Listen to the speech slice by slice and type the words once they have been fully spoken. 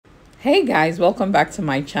Hey guys, welcome back to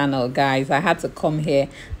my channel. Guys, I had to come here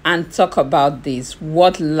and talk about this,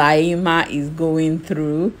 what Liema is going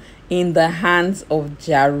through in the hands of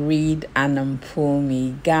Jareed and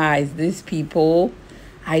Mpumi. Guys, these people,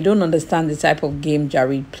 I don't understand the type of game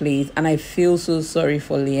Jareed plays, and I feel so sorry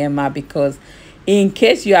for Liema because in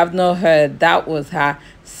case you have not heard, that was her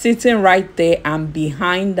sitting right there, and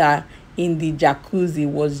behind her in the jacuzzi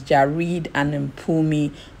was Jareed and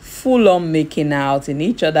Mpumi, full on making out in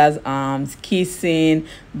each other's arms, kissing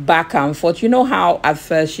back and forth. You know how at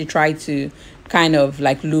first she tried to kind of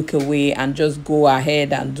like look away and just go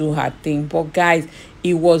ahead and do her thing, but guys,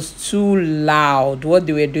 it was too loud. What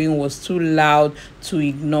they were doing was too loud to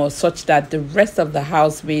ignore, such that the rest of the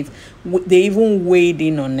housemates, they even weighed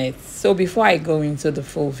in on it. So before I go into the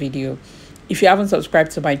full video, if you haven't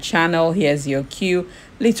subscribed to my channel, here's your cue,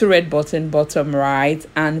 little red button bottom right,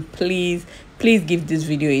 and please give this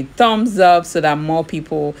video a thumbs up so that more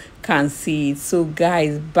people can see it. So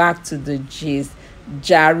guys, back to the gist.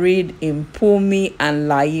 Jareed, Mpumi and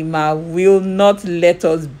Liema will not let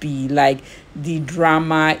us be. Like, the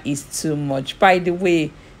drama is too much. By the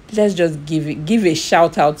way, let's just give a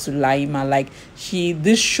shout out to Liema. Like,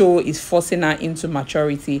 this show is forcing her into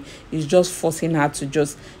maturity. It's just forcing her to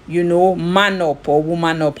just, you know, man up or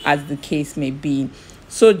woman up, as the case may be.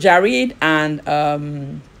 So Jareed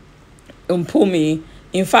and Mpumi,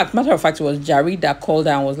 in fact, matter of fact, it was Jareed that called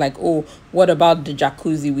her and was like, oh, what about the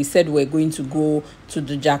jacuzzi? We said we're going to go to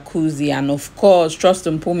the jacuzzi. And of course, trust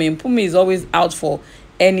Mpumi. Mpumi is always out for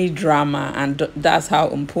any drama, and that's how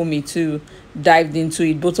Mpumi too dived into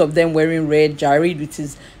it. Both of them wearing red, Jareed with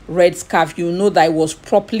his red scarf. You know that it was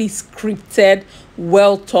properly scripted,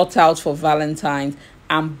 well thought out for Valentine's,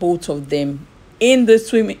 and both of them in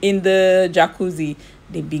the jacuzzi,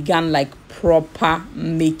 they began like proper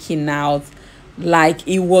making out. Like,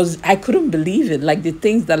 it was, I couldn't believe it, like the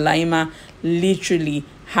things that Liema literally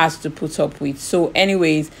has to put up with. So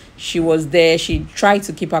anyways, she was there, she tried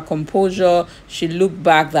to keep her composure, she looked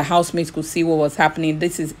back, the housemates could see what was happening.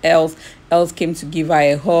 This is Els came to give her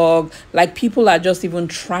a hug. Like, people are just even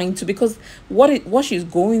trying to, because what she's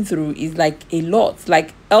going through is like a lot.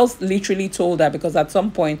 Like, Els literally told her, because at some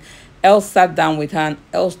point Els sat down with her and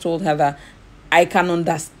Els told her that, I can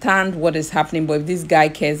understand what is happening, but if this guy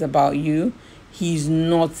cares about you,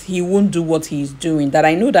 he won't do what he's doing. That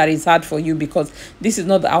I know that it's hard for you, because this is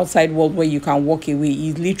not the outside world where you can walk away.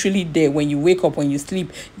 He's literally there when you wake up, when you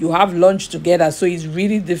sleep, you have lunch together. So it's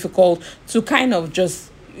really difficult to kind of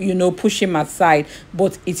just, you know, push him aside,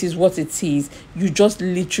 but it is what it is. You just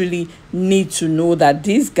literally need to know that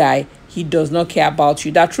this guy, he does not care about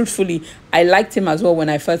you. That truthfully, I liked him as well when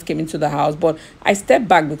I first came into the house, but I stepped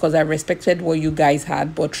back because I respected what you guys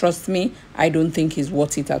had. But trust me, I don't think he's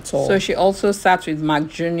worth it at all. So she also sat with Mark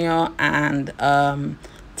Jr. and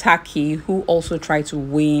Takkie, who also tried to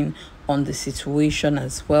weigh in on the situation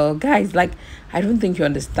as well. Guys, like, I don't think you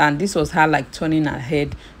understand. This was her like turning her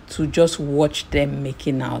head to just watch them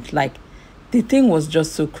making out. Like, the thing was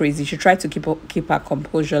just so crazy. She tried to keep her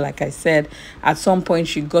composure. Like I said, at some point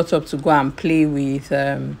she got up to go and play with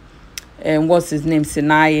what's his name,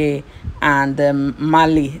 Sinaye, and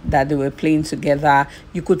Mali, that they were playing together.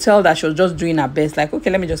 You could tell that she was just doing her best, like, okay,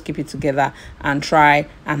 let me just keep it together and try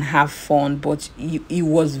and have fun. But it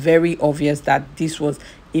was very obvious that this was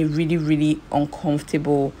a really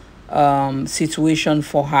uncomfortable situation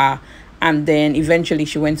for her. And then eventually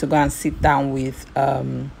she went to go and sit down with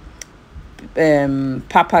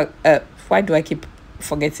Papa, why do I keep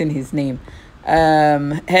forgetting his name,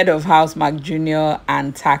 head of house Mark Jr.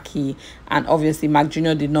 and Takkie. And obviously Mark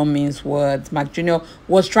Jr. did not mince words. Mark Jr.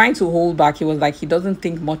 was trying to hold back. He was like, he doesn't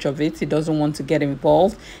think much of it, he doesn't want to get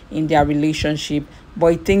involved in their relationship, but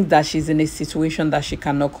he thinks that she's in a situation that she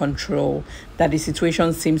cannot control, that the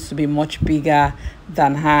situation seems to be much bigger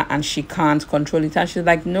than her and she can't control it. And she's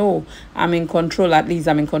like, no, I'm in control. At least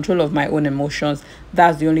I'm in control of my own emotions.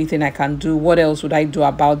 That's the only thing I can do. What else would I do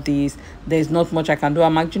about this? There's not much I can do.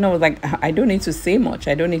 And Mark Jr. was like, I don't need to say much,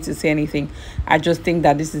 I don't need to say anything. I just think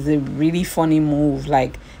that this is a really funny move.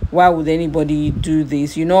 Like, why would anybody do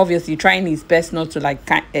this? You know, obviously trying his best not to like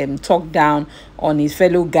talk down on his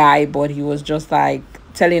fellow guy, but he was just like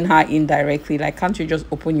telling her indirectly, like, can't you just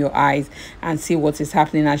open your eyes and see what is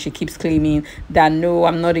happening? And she keeps claiming that, no,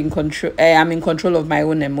 I'm not in control, I'm in control of my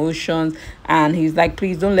own emotions. And he's like,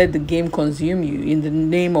 please don't let the game consume you. In the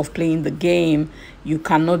name of playing the game, you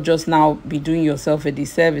cannot just now be doing yourself a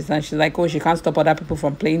disservice. And she's like, oh, she can't stop other people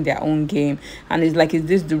from playing their own game. And it's like, is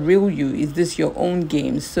this the real you? Is this your own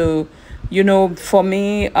game? So, you know, for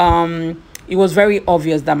me, it was very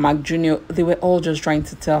obvious that Mark Jr., they were all just trying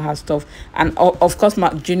to tell her stuff. And of course,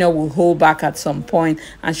 Mark Jr. will hold back at some point,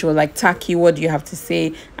 and she was like, Takkie, what do you have to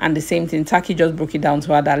say? And the same thing, Takkie just broke it down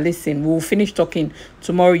to her that, listen, we'll finish talking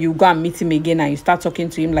tomorrow. You go and meet him again and you start talking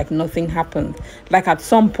to him like nothing happened. Like, at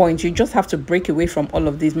some point, you just have to break away from all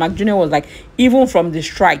of this. Mark Jr. was like, even from the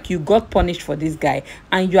strike, you got punished for this guy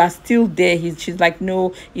and you are still there. She's like,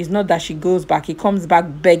 no, it's not that she goes back. He comes back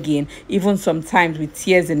begging, even sometimes with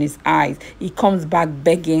tears in his eyes. He comes back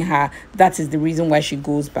begging her. That is the reason why she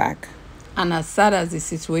goes back. And as sad as the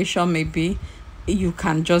situation may be, you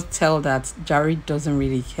can just tell that Jareed doesn't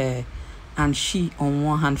really care. And she, on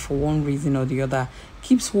one hand, for one reason or the other,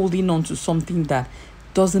 keeps holding on to something that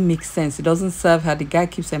doesn't make sense. It doesn't serve her. The guy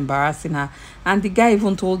keeps embarrassing her. And the guy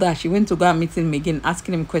even told her, she went to go and meet him again,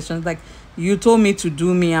 asking him questions like, you told me to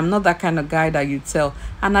do me. I'm not that kind of guy that you tell.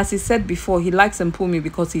 And as he said before, he likes Mpumi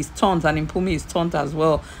because he's taunt and Mpumi is taunt as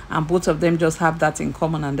well. And both of them just have that in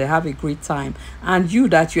common and they have a great time. And you,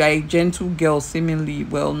 that you are a gentle girl, seemingly,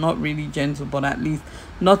 well, not really gentle, but at least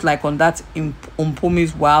not like on that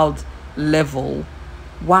Mpumi's wild level.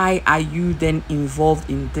 Why are you then involved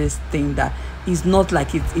in this thing that is not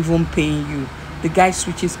like it's even paying you? The guy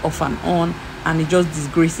switches off and on and it just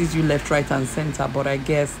disgraces you left, right and center. But I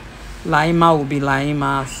guess Liema will be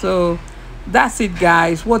Liema. So that's it,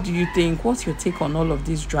 guys. What do you think? What's your take on all of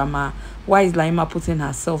this drama? Why is Liema putting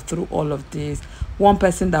herself through all of this? One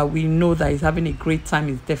person that we know that is having a great time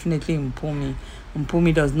is definitely Mpumi.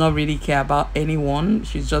 Mpumi does not really care about anyone.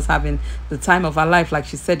 She's just having the time of her life. Like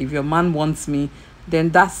she said, if your man wants me, then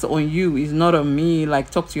that's on you. It's not on me. Like,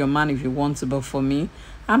 talk to your man if you want to, but for me,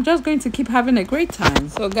 I'm just going to keep having a great time.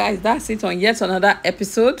 So guys, that's it on yet another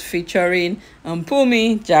episode featuring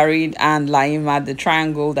Mpumi, Jareed and Liema, the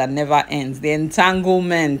triangle that never ends, the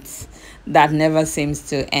entanglement that never seems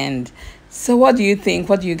to end. So what do you think?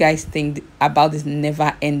 What do you guys think about this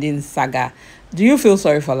never-ending saga? Do you feel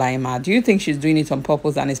sorry for Liema? Do you think she's doing it on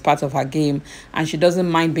purpose and it's part of her game and she doesn't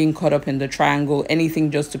mind being caught up in the triangle, anything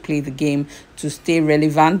just to play the game, to stay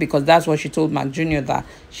relevant? Because that's what she told Mark Jr., that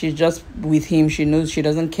she's just with him. She knows she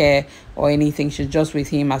doesn't care or anything. She's just with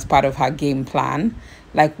him as part of her game plan.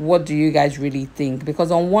 Like, what do you guys really think?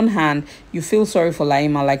 Because on one hand, you feel sorry for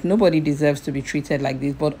Liema, like nobody deserves to be treated like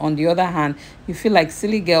this. But on the other hand, you feel like,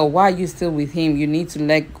 silly girl, why are you still with him? You need to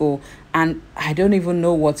let go. And I don't even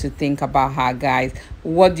know what to think about her, guys.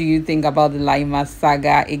 What do you think about the Liema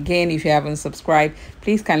saga? Again, if you haven't subscribed,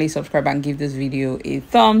 please kindly subscribe and give this video a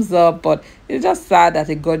thumbs up. But it's just sad that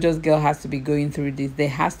a gorgeous girl has to be going through this. There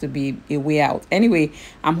has to be a way out. Anyway,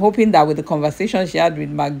 I'm hoping that with the conversation she had with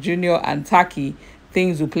Mark Jr. and Takkie,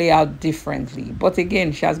 things will play out differently. But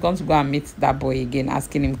again, she has gone to go and meet that boy again,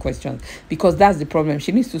 asking him questions, because that's the problem.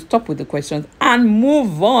 She needs to stop with the questions and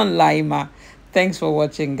move on, Liema. Thanks for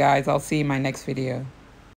watching, guys. I'll see you in my next video.